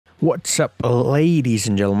What's up, ladies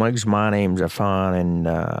and gentlemen? My name's Afan,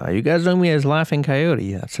 and you guys know me as Laughing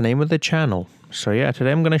Coyote. That's the name of the channel. So yeah,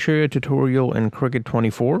 today I'm going to show you a tutorial in Cricket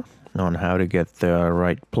 24 on how to get the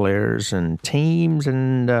right players and teams,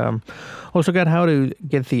 and also got how to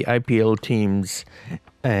get the IPL teams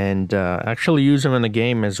and actually use them in the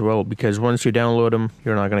game as well, because once you download them,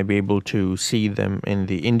 you're not going to be able to see them in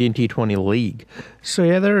the Indian T20 League. So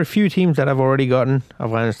yeah, there are a few teams that I've already gotten: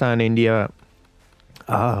 Afghanistan, India,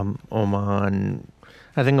 Oman.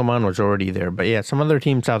 I think Oman was already there, but yeah, some other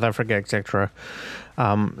teams, South Africa, etc.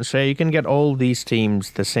 So you can get all these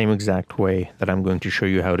teams the same exact way that I'm going to show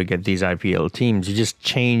you how to get these IPL teams. You just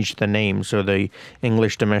change the name. So the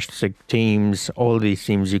English domestic teams, all these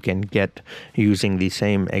teams you can get using the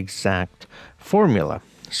same exact formula.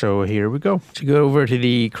 So here we go. So you go over to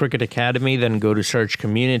the Cricket Academy, then go to search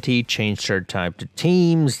community, change search type to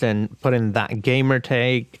teams, then put in that gamer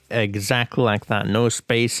tag exactly like that, no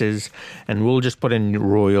spaces, and we'll just put in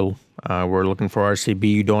Royal. We're looking for RCB.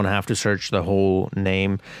 You don't have to search the whole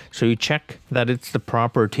name. So you check that it's the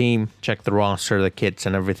proper team, check the roster, the kits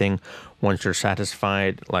and everything. Once you're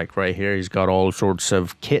satisfied, like right here, he's got all sorts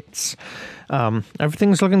of kits.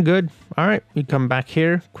 Everything's looking good. All right, you come back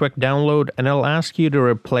here, quick download, and it'll ask you to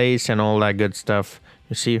replace and all that good stuff.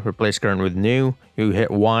 You see, replace current with new. You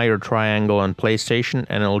hit Y or triangle on PlayStation,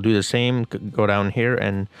 and it'll do the same. Go down here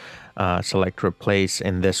and select replace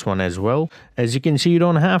in this one as well. As you can see, you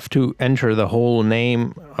don't have to enter the whole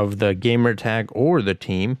name of the gamer tag or the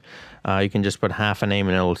team. You can just put half a name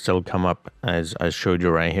and it'll still come up as I showed you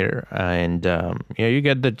right here. And yeah, you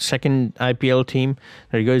get the second IPL team.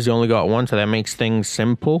 There you go. You only got one, so that makes things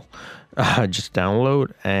simple. Just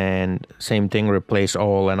download, and same thing, replace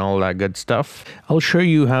all and all that good stuff. I'll show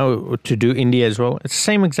you how to do India as well. It's the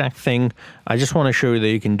same exact thing. I just want to show you that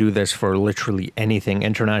you can do this for literally anything: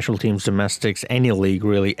 international teams, domestics, any league,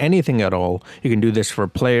 really, anything at all. You can do this for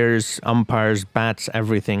players, umpires, bats,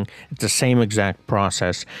 everything. It's the same exact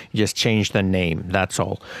process. You just change the name, that's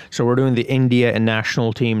all. So we're doing the India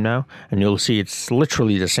national team now, and you'll see it's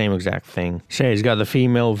literally the same exact thing. So he's got the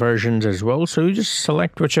female versions as well, so you just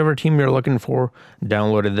select whichever team you're looking for,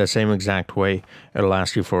 download it the same exact way. It'll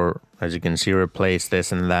ask you for, as you can see, replace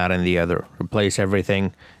this and that and the other, replace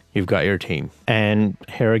everything. You've got your team. And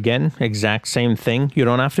here again, exact same thing. You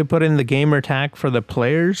don't have to put in the gamer tag for the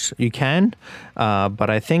players. You can, but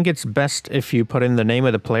I think it's best if you put in the name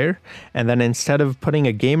of the player, and then instead of putting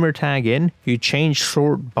a gamer tag in, you change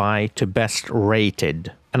sort by to best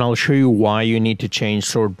rated. And I'll show you why you need to change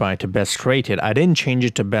sort by to best rated. I didn't change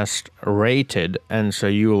it to best rated, and so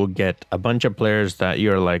you will get a bunch of players that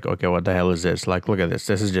you're like, okay, what the hell is this? Like, look at this.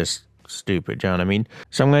 This is just stupid, you know what I mean?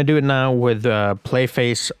 So I'm going to do it now with play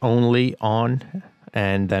face only on,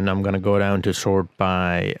 and then I'm going to go down to sort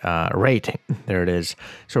by rating. There it is.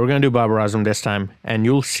 So we're going to do Babar Azam this time, and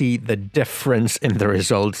you'll see the difference in the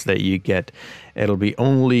results that you get. It'll be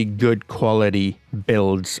only good quality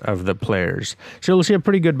builds of the players. So you'll see a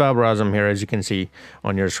pretty good Babar Azam here, as you can see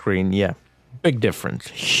on your screen. Yeah. Big difference,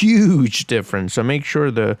 huge difference. So make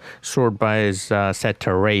sure the sort by is set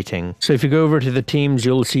to rating. So if you go over to the teams,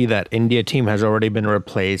 you'll see that India team has already been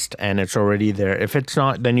replaced and it's already there. If it's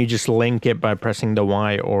not, then you just link it by pressing the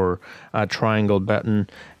Y or triangle button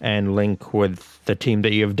and link with the team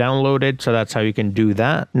that you've downloaded. So that's how you can do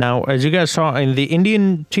that. Now, as you guys saw in the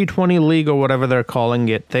Indian T20 League, or whatever they're calling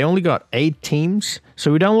it, they only got 8 teams.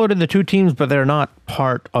 So we downloaded the 2 teams, but they're not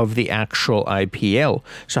part of the actual IPL.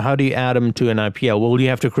 So how do you add them to an IPL? Well, you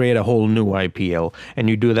have to create a whole new IPL, and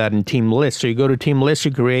you do that in team list. So you go to team list,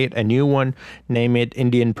 you create a new one, name it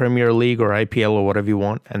Indian Premier League or IPL or whatever you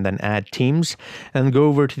want, and then add teams, and go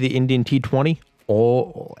over to the Indian T20.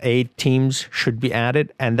 All 8 teams should be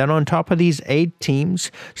added, and then on top of these 8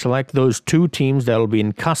 teams, select those 2 teams that'll be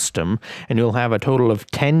in custom, and you'll have a total of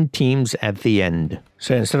 10 teams at the end.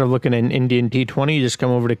 So instead of looking in Indian T20, you just come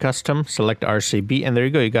over to custom, select RCB, and there you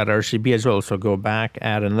go, you got RCB as well. So go back,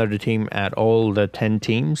 add another team, add all the 10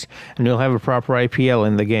 teams, and you'll have a proper IPL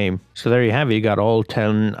in the game. So there you have it, you got all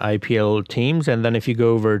 10 IPL teams. And then if you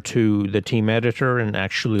go over to the team editor and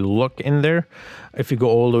actually look in there, if you go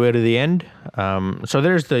all the way to the end, so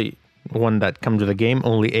there's the one that comes to the game,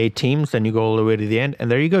 only 8 teams, then you go all the way to the end,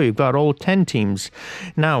 and there you go, you've got all 10 teams.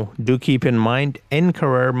 Now, do keep in mind, in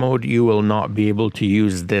career mode, you will not be able to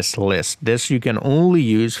use this list. This you can only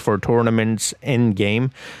use for tournaments in-game,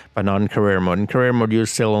 but not in career mode. In career mode, you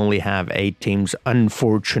still only have 8 teams,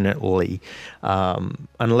 unfortunately.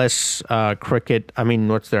 Unless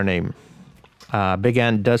what's their name? Big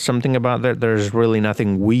Ant does something about that. There's really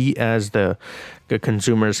nothing we as the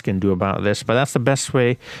consumers can do about this, but that's the best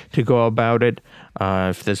way to go about it.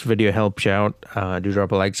 If this video helps you out, do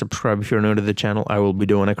drop a like, subscribe if you're new to the channel. I will be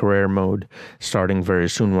doing a career mode starting very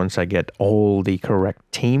soon once I get all the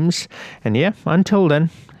correct teams. And yeah, until then,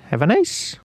 have a nice